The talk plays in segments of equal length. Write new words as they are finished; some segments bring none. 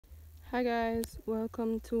Hi guys,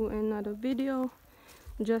 welcome to another video.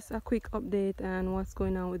 Just a quick update on what's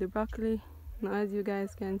going on with the broccoli. Now as you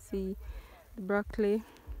guys can see, the broccoli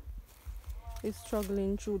is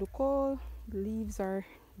struggling through the cold. The leaves are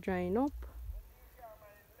drying up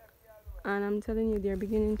and I'm telling you, they're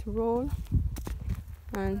beginning to roll.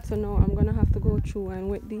 And so now I'm gonna have to go through and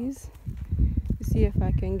wet these to see if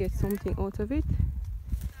I can get something out of it.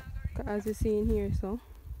 As you see in here, so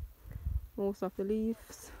most of the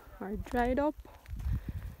leaves are dried up,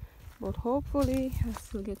 but hopefully I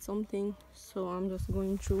still get something. So I'm just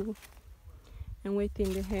going through and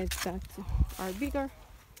waiting the heads that are bigger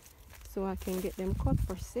so I can get them cut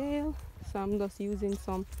for sale. So I'm just using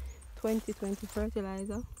some 2020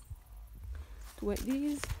 fertilizer to wet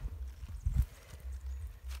these.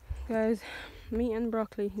 Guys, me and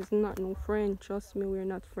broccoli is not no friend. Trust me, we're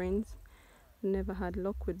not friends. Never had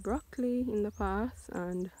luck with broccoli in the past,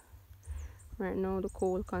 and right now the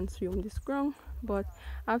cold consumed this ground. But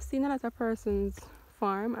I've seen a lot of persons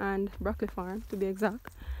farm, and broccoli farm to be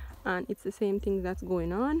exact, and it's the same thing that's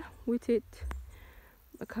going on with it,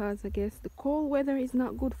 because I guess the cold weather is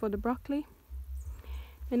not good for the broccoli.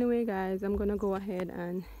 Anyway guys, I'm gonna go ahead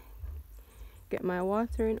and get my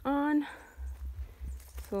watering on.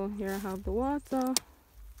 So here I have the water.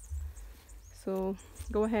 So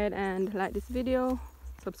go ahead and like this video,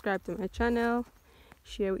 subscribe to my channel,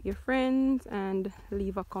 share with your friends, and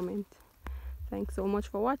leave a comment. Thanks so much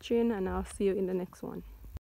for watching, and I'll see you in the next one.